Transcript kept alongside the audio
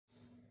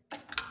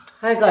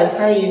Hi guys,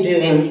 how you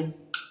doing?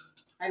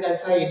 Hi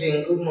guys, how you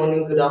doing? Good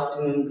morning, good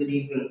afternoon, good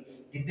evening,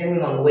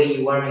 depending on where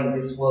you are in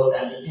this world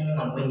and depending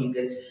on when you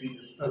get to see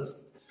this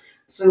post.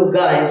 So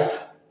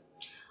guys,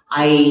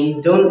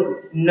 I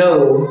don't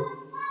know.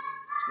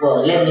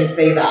 Well, let me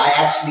say that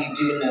I actually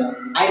do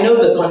know. I know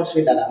the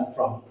country that I'm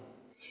from.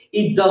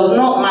 It does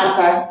not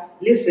matter.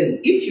 Listen,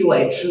 if you are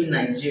a true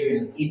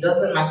Nigerian, it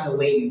doesn't matter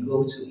where you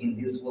go to in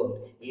this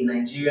world. A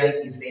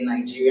Nigerian is a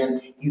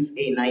Nigerian is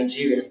a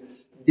Nigerian.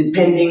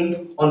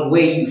 Depending on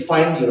where you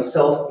find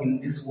yourself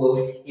in this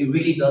world, it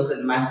really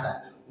doesn't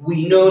matter.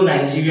 We know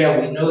Nigeria,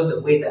 we know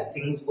the way that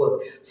things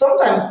work.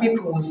 Sometimes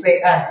people will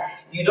say,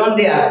 you don't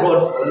dey abroad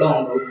for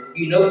long,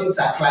 you know fit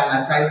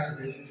acclimatize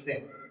to the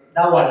system.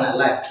 That one I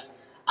like.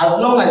 As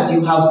long as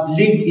you have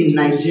lived in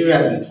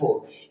Nigeria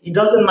before, it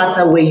doesn't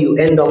matter where you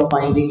end up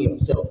finding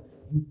yourself.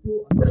 You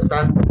still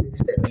understand the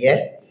system,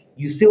 yeah?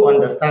 You still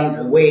understand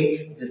the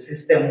way the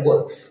system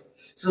works.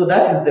 So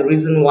that is the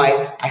reason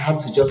why I had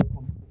to just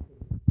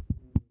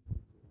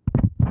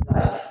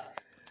guys.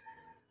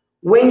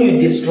 When you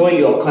destroy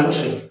your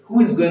country,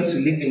 who is going to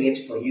live in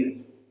it for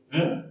you?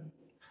 Hmm?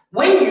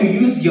 When you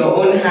use your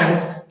own hand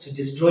to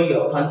destroy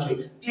your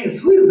country,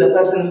 please, who is the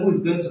person who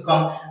is going to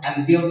come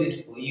and build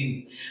it for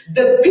you?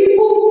 The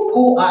people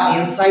who are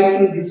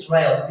inciting this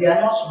riot, they are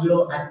not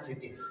real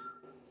activists.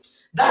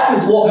 That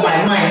is what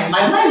my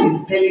mind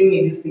is telling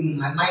me this thing,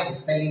 my mind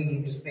is telling me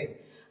this thing.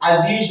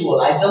 As usual,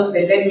 I just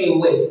say, let me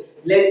wait,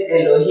 let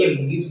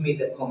Elohim give me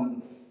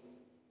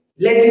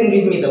let him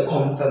give me the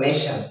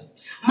confirmation.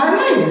 My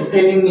mind is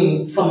telling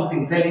me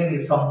something,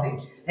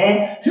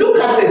 Look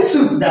at a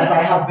soup that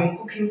I have been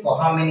cooking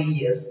for how many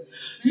years?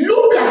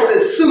 Look at a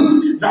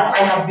soup that I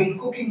have been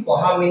cooking for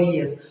how many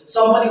years?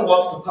 Somebody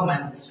wants to come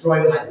and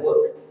destroy my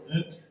work.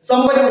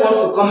 Somebody wants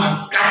to come and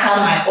scatter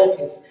my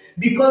office.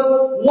 Because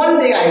one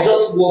day I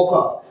just woke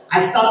up.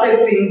 I started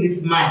seeing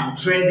this man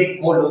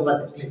trending all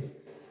over the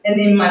place. And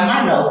in my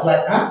mind I was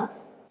like,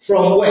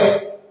 From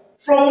where?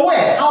 From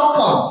where? How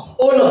come?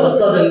 All of a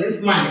sudden,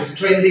 this man is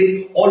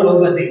trending all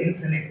over the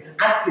internet.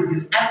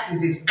 Activist.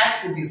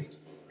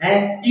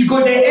 You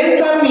go they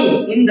enter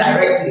me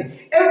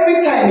indirectly.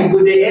 Every time you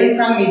go they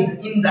enter me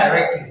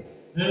indirectly.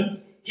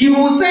 He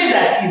will say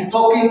that he's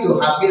talking to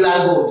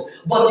Habila Gold,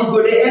 but he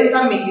go they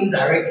enter me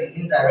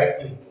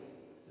indirectly.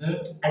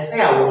 I say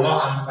I will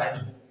not answer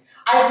him.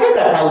 I say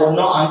that I will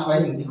not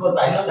answer him because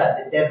I know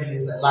that the devil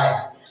is a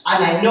liar.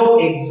 And I know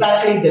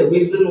exactly the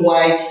reason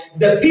why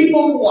the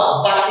people who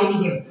are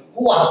backing him,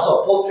 who are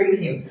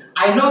supporting him,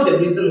 I know the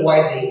reason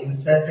why they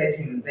inserted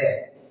him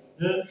there.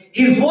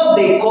 He's what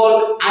they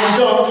call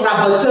agent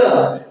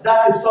saboteur.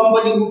 That is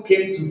somebody who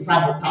came to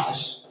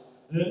sabotage.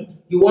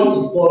 You want to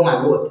spoil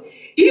my word.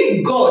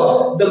 If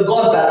God, the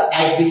God that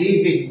I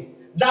believe in,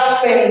 that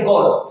same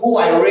God who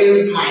I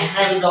raised my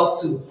hand up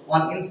to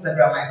on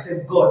Instagram, I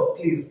said, God,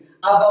 please,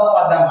 Abba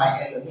Father, my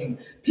Elohim,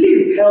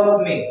 please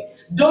help me.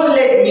 Don't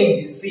let me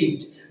be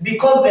deceived.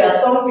 Because there are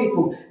some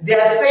people, they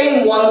are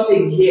saying one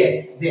thing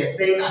here, they are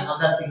saying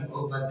another thing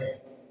over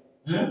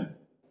there.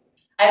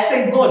 I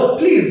said, God,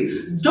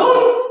 please,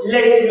 don't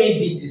let me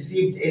be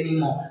deceived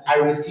anymore. I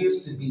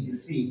refuse to be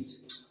deceived.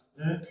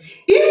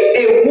 If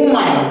a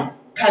woman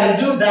can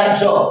do that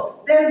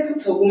job, then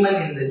put a woman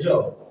in the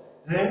job.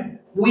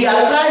 We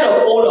are tired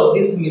of all of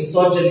these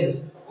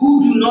misogynists who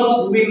do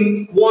not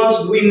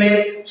want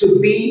women to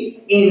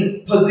be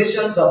in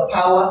positions of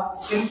power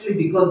simply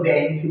because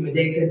they are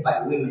intimidated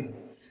by women.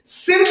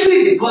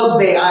 Simply because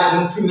they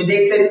are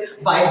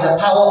intimidated by the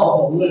power of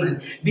a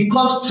woman.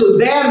 Because to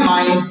their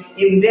mind,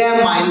 in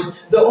their minds,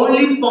 the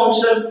only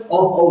function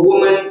of a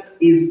woman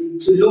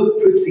is to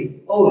look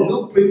pretty. Oh,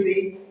 look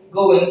pretty,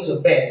 go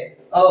into bed.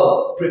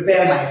 Oh,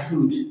 prepare my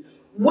food.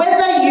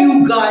 Whether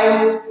you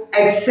guys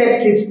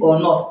accept it or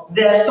not,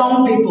 there are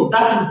some people,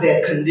 that is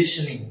their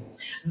conditioning.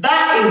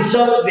 That is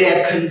just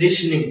their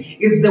conditioning.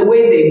 It's the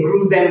way they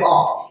grew them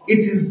up.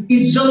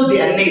 It's just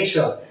their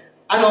nature.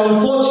 And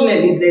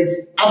unfortunately,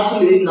 there's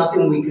absolutely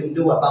nothing we can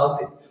do about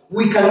it.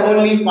 We can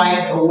only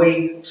find a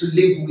way to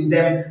live with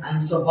them and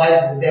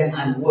survive with them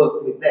and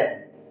work with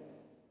them.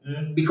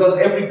 Because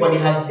everybody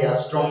has their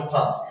strong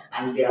parts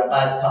and their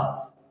bad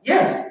parts.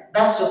 Yes,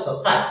 that's just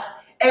a fact.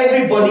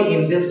 Everybody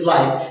in this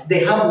life,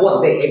 they have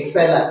what they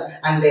excel at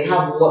and they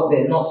have what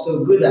they're not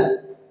so good at.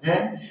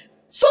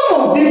 Some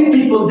of these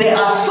people, they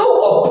are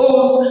so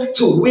opposed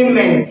to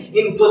women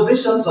in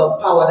positions of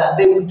power that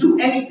they will do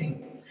anything.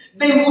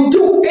 They will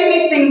do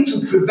anything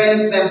to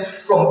prevent them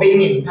from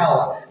being in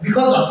power.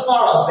 Because as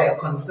far as they're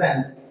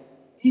concerned,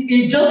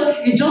 it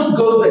just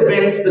goes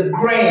against the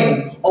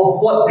grain of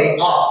what they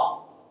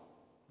are.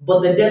 But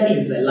the devil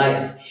is a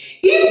liar.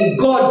 If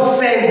God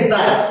says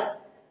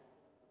that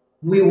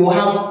we will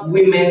have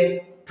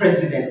women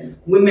president,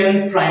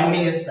 women prime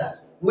minister,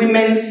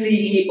 women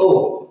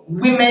CEO,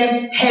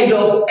 women head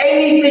of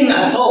anything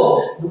at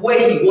all, the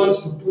way he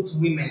wants to put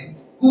women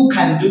who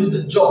can do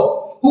the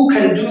job, who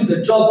can do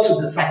the job to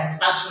the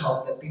satisfaction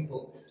of the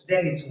people,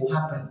 then it will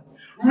happen.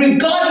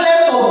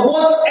 regardless of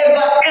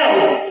whatever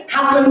else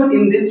happens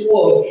in this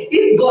world,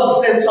 if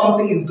God says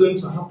something is going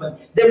to happen,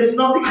 there is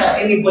nothing that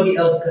anybody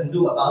else can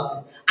do about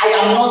it. I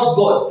am not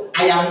God.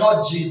 I am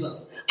not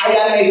Jesus. I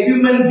am a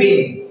human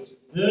being.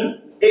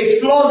 A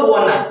flawed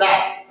one at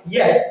that.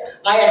 Yes,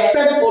 I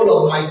accept all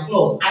of my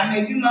flaws. I'm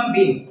a human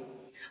being.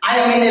 I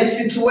am in a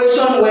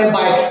situation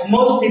whereby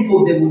most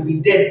people, they would be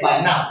dead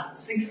by now.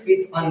 6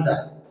 feet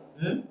under.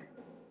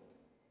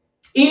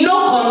 It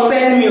no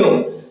concern me.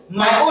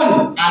 My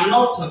own, I'm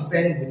not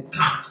concerned with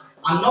cat.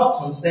 I'm not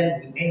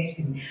concerned with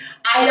anything.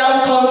 I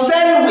am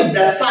concerned with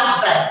the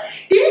fact that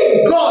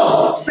if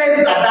God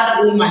says that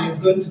that woman is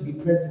going to be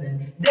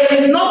president, there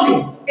is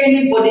nothing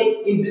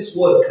anybody in this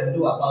world can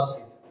do about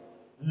it.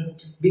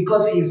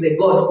 Because he is a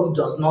God who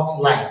does not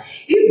lie.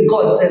 If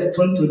God says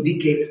Tonto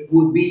Dike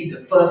will be the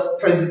first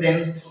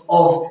president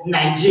of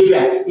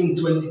Nigeria in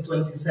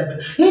 2027,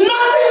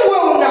 nothing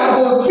will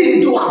now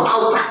do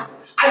about it.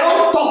 I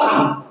don't talk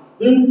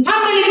him.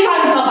 How many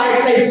times have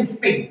I said this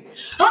thing?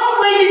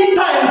 How many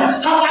times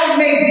have I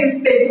made this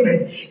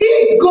statement?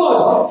 If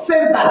God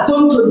says that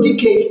Tonto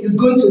Dike is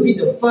going to be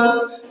the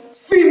first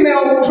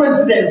female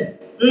president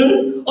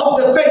of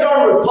the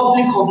Federal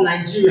Republic of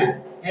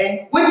Nigeria,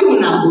 what will you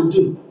now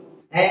do?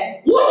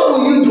 What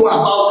will you do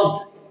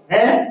about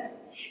it?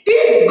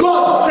 If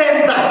God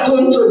says that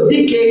Tonto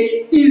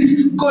Dike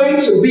is going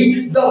to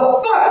be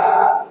the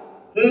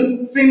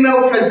first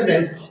female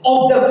president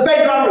of the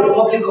Federal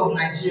Republic of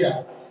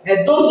Nigeria,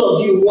 and those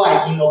of you who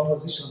are in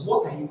opposition,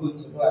 what are you going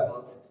to do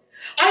about it?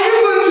 Are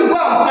you going to go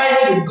and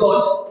fight with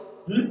God?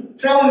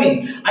 Tell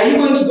me, are you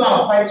going to go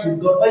and fight with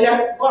God? Oh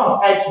yeah, go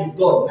and fight with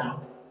God now.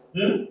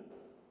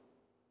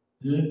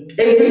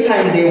 Every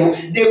time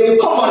they will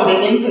come on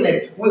the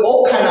internet with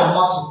all kind of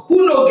muscle.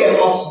 Who no get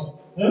muscle?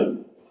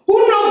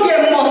 Who no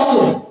get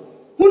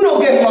muscle? Who no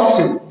get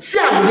muscle? See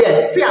I'm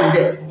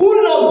there.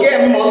 Who no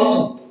get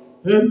muscle?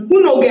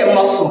 Who no get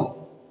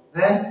muscle?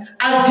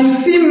 As you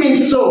see me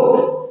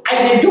so, I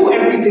dey do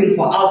everything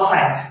for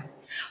outside.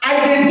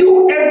 I dey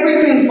do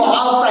everything for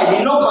outside.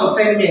 You no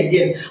concern me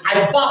again.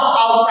 I bath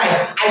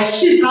outside. I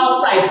shit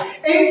outside.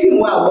 Anything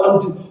what I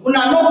want to do.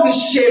 Una no fit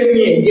shame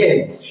me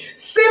again.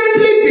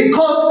 Simply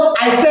because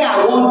I say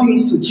I want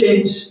things to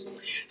change.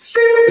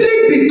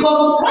 Simply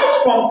because right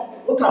from,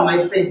 what am I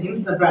saying,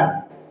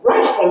 Instagram,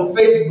 right from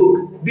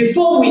Facebook,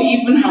 before we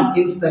even have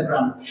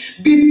Instagram,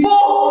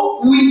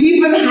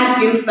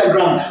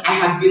 I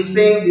have been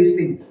saying this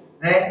thing.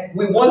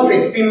 We want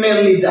a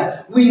female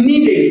leader. We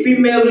need a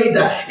female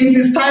leader. It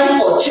is time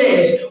for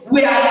change.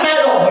 We are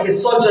tired of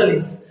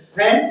misogynists.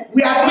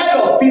 We are tired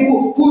of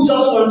people who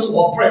just want to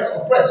oppress.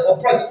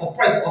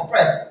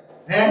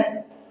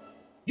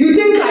 You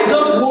think I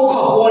just woke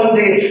up one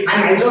day and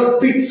I just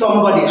picked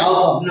somebody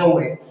out of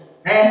nowhere?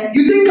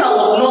 You think I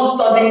was not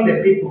studying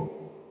the people?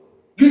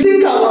 You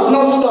think I was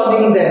not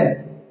studying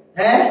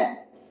them?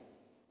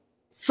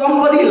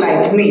 Somebody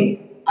like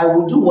me, I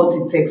will do what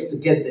it takes to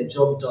get the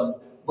job done.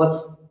 But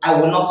I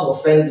will not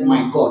offend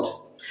my God.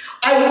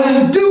 I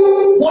will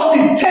do what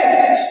it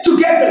takes to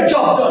get the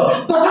job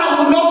done, but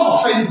I will not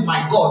offend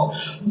my God.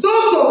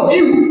 Those of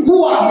you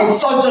who are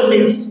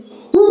misogynists,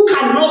 who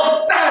cannot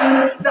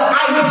stand the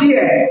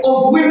idea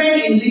of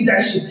women in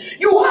leadership,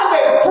 you have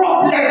a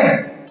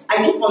problem.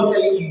 I keep on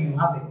telling you, you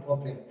have a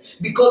problem.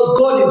 Because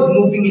God is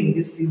moving in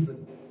this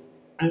season.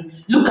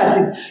 And look at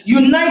it.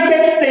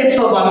 United States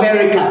of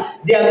America,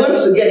 they are going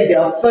to get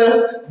their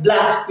first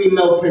black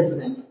female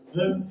president.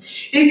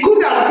 It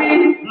could have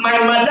been my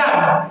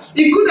madam.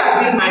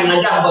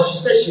 But she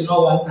said she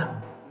no want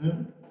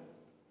them.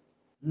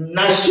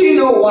 Now she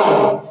know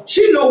why.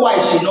 She know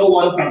why she no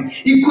want them.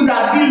 It could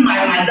have been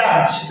my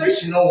madam. She said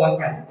she no want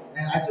them.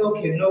 And I said,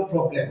 okay, no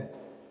problem.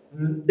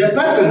 The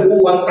person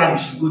who want them,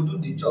 she go do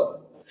the job.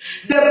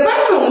 The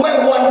person who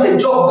want the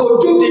job, go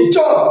do the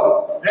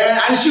job.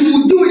 And she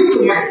will do it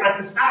to my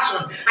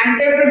satisfaction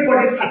and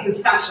everybody's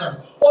satisfaction.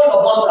 All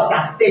of us that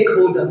are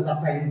stakeholders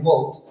that are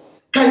involved.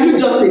 Can you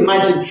just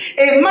imagine?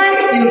 A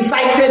man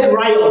incited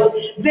riots.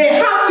 They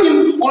have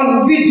him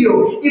on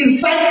video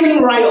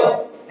inciting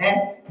riots.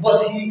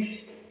 But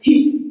he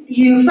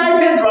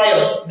incited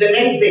riots. The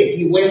next day,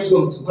 he went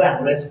home to go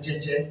and rest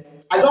JJ.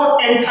 I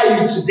don't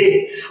enter you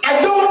today.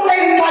 I don't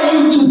enter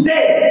you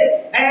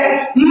today.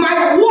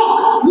 My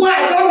work, what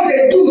I don't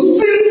do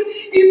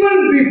since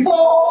even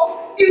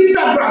before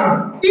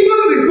Instagram,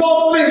 even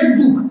before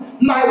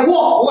Facebook, my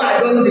work, what I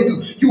don't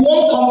do. You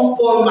won't come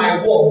spoil my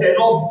work. They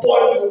don't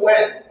burn you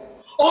well.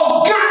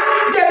 Oh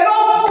God, they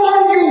don't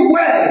burn you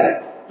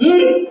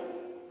well.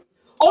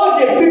 All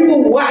the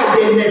people why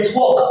they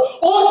network,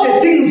 all the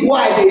things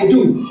why they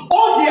do,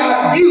 all the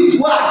abuse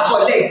why I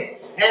collect.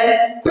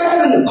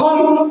 Person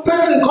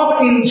come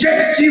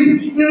inject you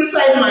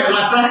inside my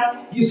matter.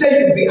 You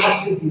say you be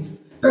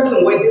activist.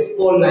 Person where they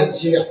spoil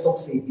Nigeria talk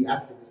say you be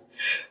activist.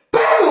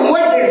 Person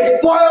where they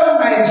spoil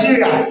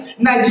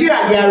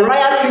Nigeria, they are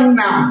rioting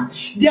now.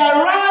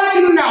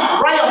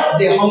 Riots,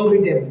 they hungry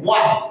them.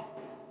 Why?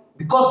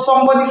 Because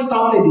somebody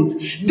started it.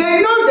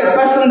 They know the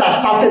person that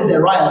started the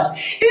riot.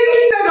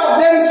 Instead of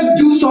them to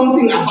do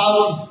something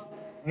about it,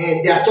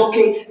 They are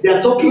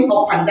talking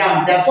up and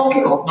down. They are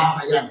talking up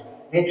Matayan.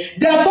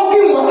 They are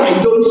talking what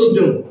I don't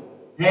know.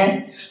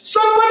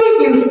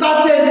 Somebody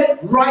incited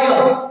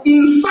riots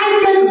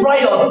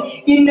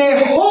in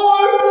a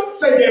whole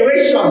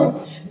federation.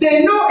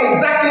 They know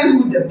exactly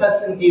who the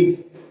person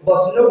is,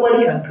 but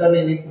nobody has done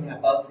anything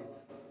about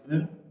it.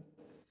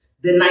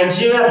 The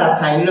Nigeria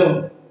that I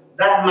know,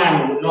 that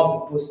man will not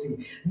be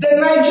posting. The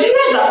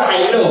Nigeria that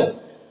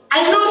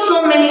I know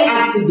so many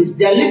activists,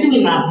 they are living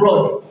in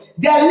abroad.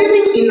 They are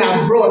living in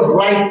abroad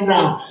right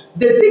now.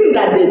 The thing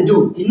that they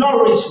do, you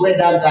not reach where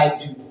that guy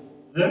do.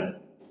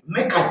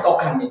 Make I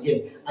talk him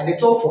again. And they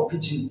talk for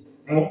pitching.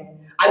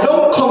 I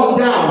don't come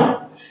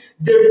down.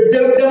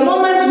 The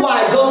moment where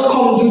I just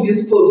come do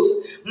this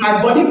post,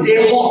 my body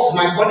dey hot,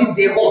 my body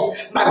dey hot,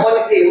 my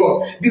body dey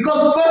hot.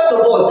 Because first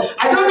of all,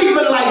 I don't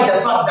even like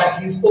the fact that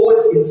he's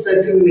always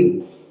inserting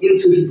me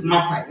into his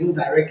matter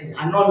indirectly.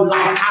 I don't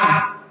like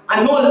him.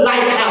 I don't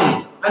like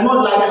him. I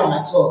don't like him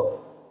at all.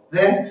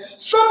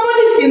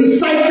 Somebody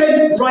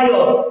incited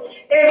riots,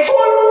 a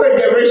whole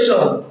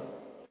federation,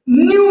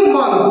 new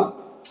month.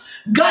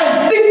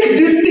 Guys, think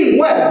this thing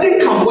well,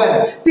 think am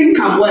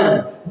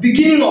well.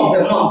 Beginning of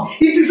the month.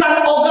 It is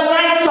an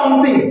organized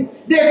something.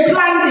 They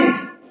planned it.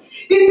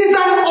 It is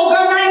an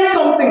organized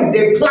something.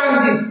 They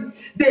planned it.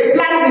 They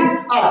planned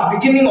it.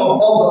 Beginning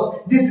of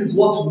August. This is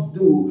what we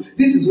do.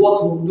 This is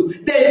what we do.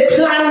 They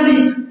planned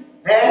it.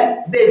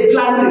 They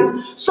planned it.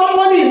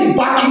 Somebody is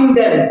backing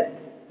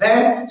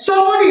them.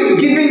 Somebody is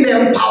giving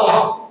them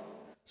power.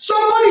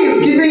 Somebody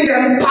is giving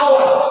them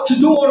power to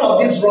do all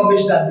of this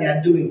rubbish that they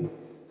are doing.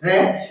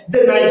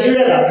 The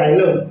Nigeria that I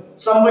know,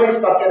 somebody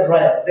started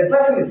riots. The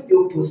person is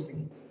still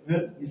posting.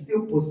 He's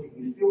still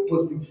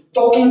posting.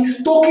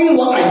 Talking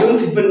what I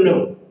don't even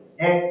know.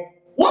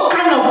 What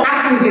kind of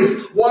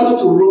activist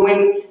wants to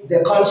ruin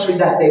the country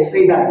that they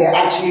say that they're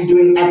actually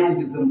doing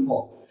activism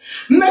for?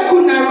 Make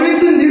una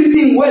reason this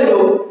thing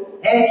well.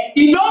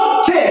 You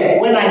don't tell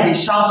when I dey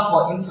shout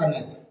for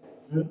internet.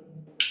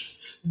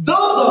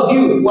 Those of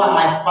you who are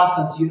my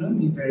Spartans, you know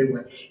me very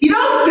well. You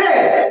don't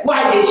tell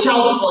why they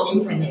shout for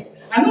internet.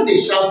 I know they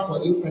shout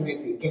for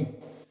internet again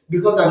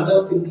because I'm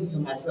just thinking to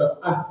myself,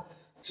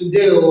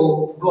 today,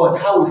 oh God,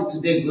 how is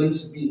today going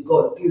to be?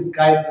 God, please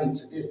guide me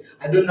today.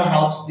 I don't know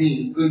how today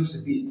is going to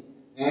be.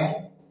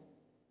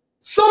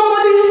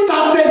 Somebody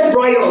started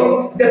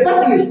riots. The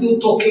person is still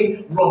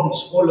talking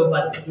rubbish all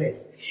over the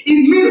place.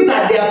 It means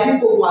that there are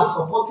people who are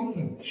supporting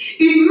him.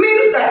 It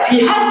means that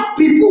he has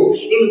people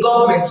in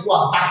government who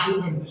are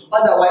backing him.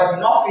 Otherwise,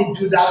 enough will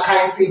do that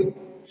kind of thing.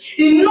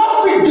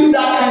 Enough will do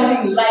that kind of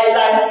thing.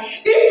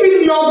 If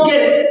we not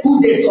get who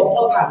they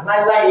support him,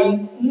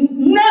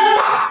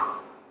 never.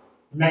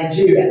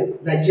 Nigeria,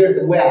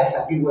 the way I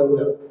sabi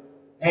well.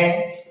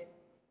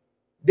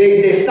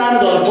 They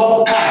stand on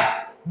top car.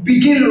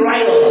 Begin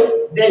riots,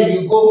 then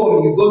you go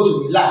home, you go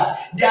to relax.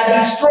 They are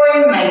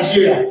destroying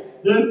Nigeria.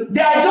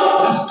 They are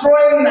just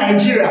destroying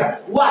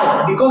Nigeria.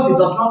 Why? Because it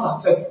does not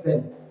affect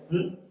them.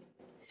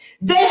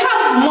 They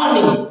have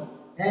money.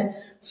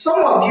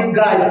 Some of you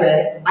guys,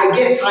 I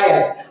get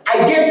tired.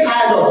 I get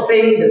tired of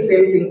saying the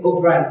same thing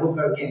over and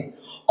over again.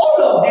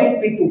 All of these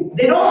people,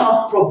 they don't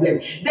have problem.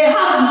 They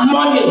have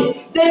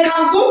money. They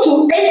can go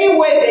to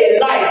anywhere they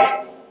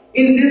like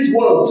in this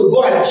world to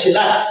go and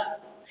chillax.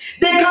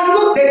 They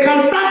can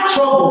start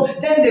trouble,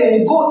 then they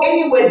will go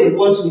anywhere they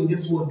want to in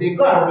this world. They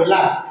go and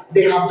relax.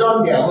 They have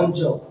done their own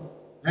job.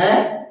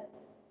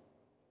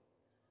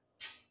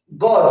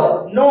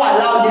 God, no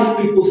allow these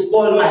people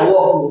spoil my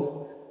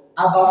work.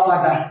 Abba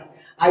Father,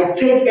 I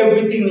take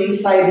everything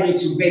inside me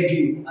to beg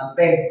you. I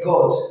beg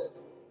God.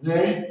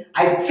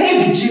 I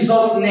take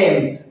Jesus'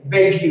 name,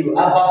 beg you,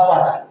 Abba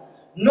Father.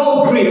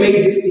 No gree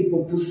make these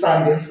people put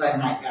sand inside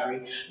my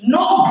garri.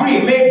 No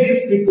gree make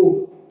these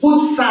people put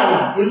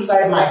sand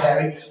inside my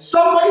garri.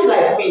 Somebody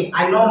like me,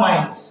 I no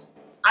mind.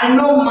 I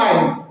no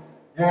mind.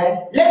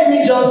 Let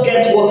me just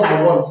get what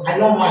I want. I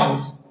no mind.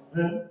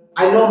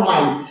 I no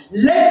mind.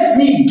 Let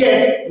me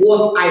get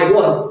what I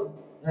want.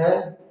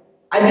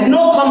 I did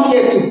not come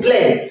here to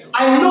play.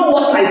 I know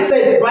what I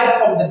said right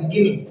from the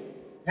beginning.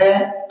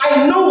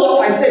 I know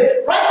what I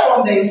said right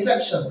from the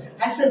inception.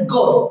 I said,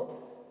 God,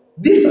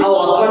 this is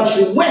our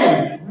country.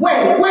 When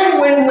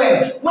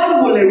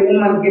will a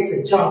woman get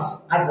a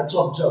chance at the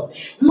top job?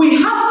 We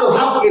have to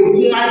have a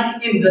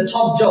woman in the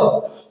top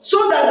job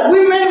so that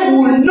women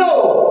will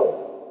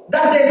know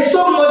that there's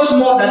so much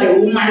more that a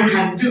woman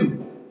can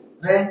do.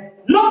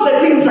 Not the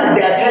things that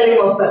they are telling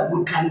us that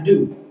we can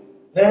do.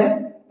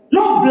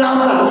 Not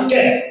blouse and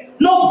skirt.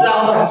 Not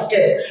blouse and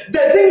skirt.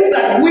 The things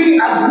that we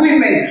as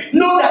women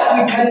know that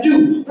we can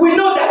do. We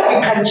know that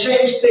we can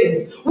change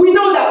things. We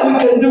know that we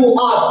can do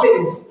hard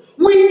things.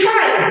 We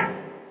can.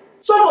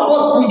 Some of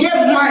us, we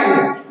get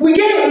minds. We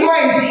get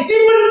minds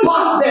even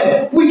past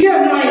them. We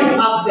get mind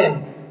past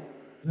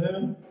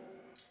them.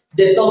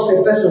 They talk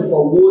a person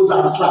for woes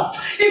and slap.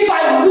 If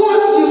I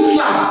woes you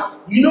slap,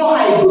 you know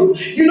how you go.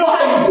 You know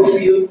how you go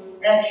feel.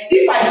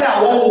 If I say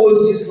I won't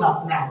woes you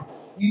slap now,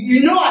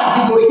 you know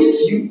as it go hit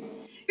you.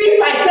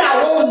 If I say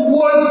I won't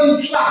woes you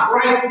slap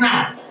right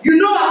now, You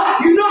know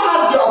as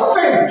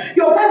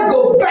your face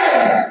go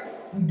bend.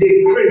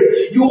 They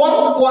crazy. You want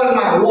spoil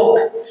my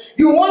work.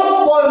 You want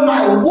spoil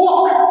my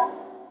work.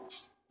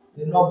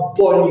 They not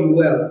born you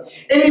well.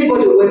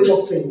 Anybody wey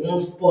talk say you wan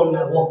spoil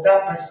my work,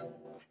 that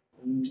person,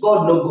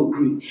 God no go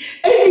gree.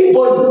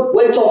 Anybody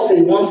wey talk say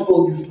you wan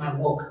spoil this my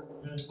work,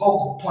 God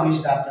go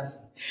punish that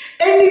person.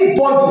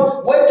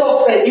 Anybody wey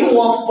talk say you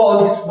wan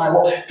spoil this my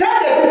work, tell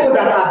the people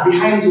that are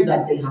behind you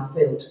that they have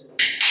failed.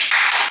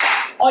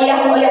 Oh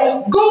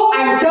yeah, go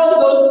and tell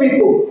those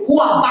people who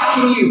are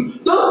backing you,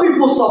 those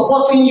people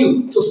supporting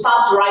you to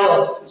start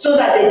riot so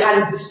that they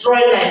can destroy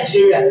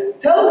Nigeria.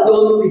 Tell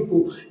those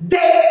people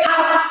they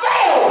have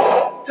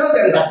failed. Tell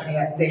them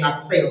that they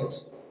have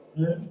failed.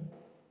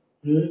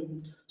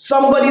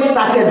 Somebody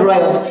started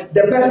riot,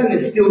 the person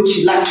is still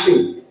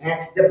chillaxing.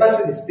 The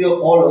person is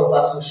still all over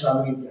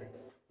social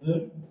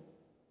media.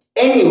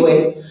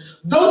 Anyway,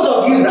 those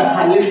of you that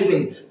are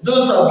listening,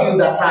 those of you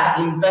that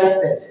are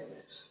invested,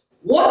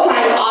 what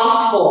I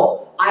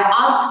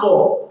ask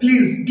for,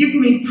 please give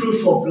me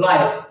proof of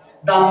life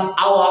that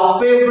our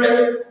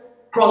favorite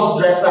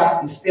cross-dresser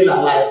is still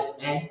alive.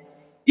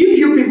 If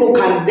you people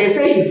can, they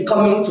say he's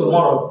coming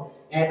tomorrow,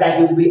 that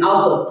he'll be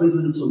out of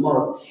prison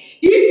tomorrow.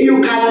 If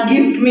you can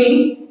give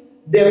me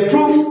the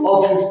proof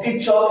of his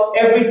picture,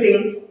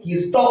 everything,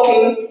 he's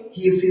talking,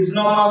 he's his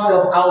normal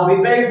self, I'll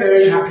be very,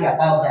 very happy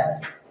about that.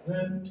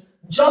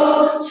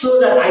 Just so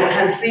that I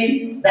can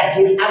see that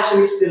he's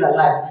actually still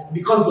alive.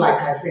 Because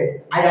like I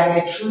said, I am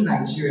a true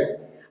Nigerian.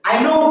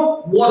 I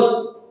know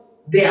what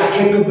they are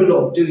capable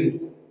of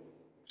doing.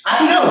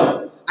 I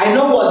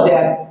know what they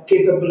are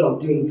capable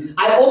of doing.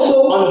 I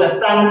also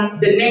understand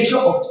the nature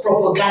of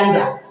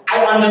propaganda.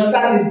 I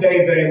understand it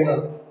very, very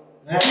well.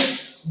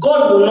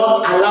 God will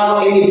not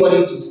allow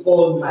anybody to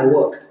spoil my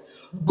work.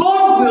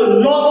 God will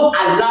not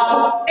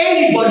allow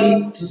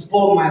anybody to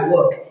spoil my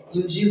work.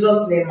 In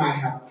Jesus' name I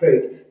have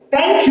prayed.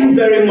 Thank you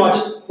very much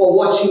for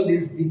watching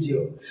this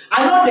video.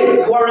 I'm not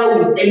a quarrel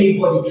with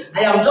anybody.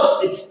 I am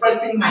just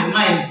expressing my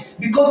mind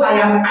because I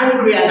am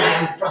angry and I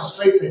am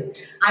frustrated.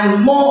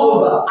 And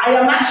moreover, I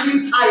am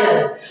actually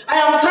tired. I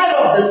am tired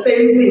of the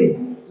same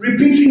thing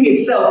repeating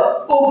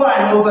itself over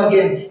and over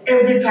again.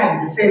 Every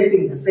time, the same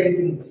thing, the same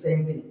thing, the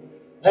same thing.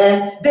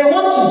 They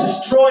want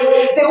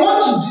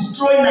to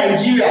destroy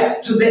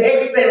Nigeria to the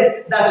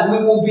extent that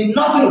we will be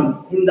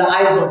nothing in the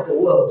eyes of the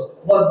world.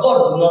 But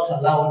God will not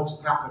allow it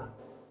to happen.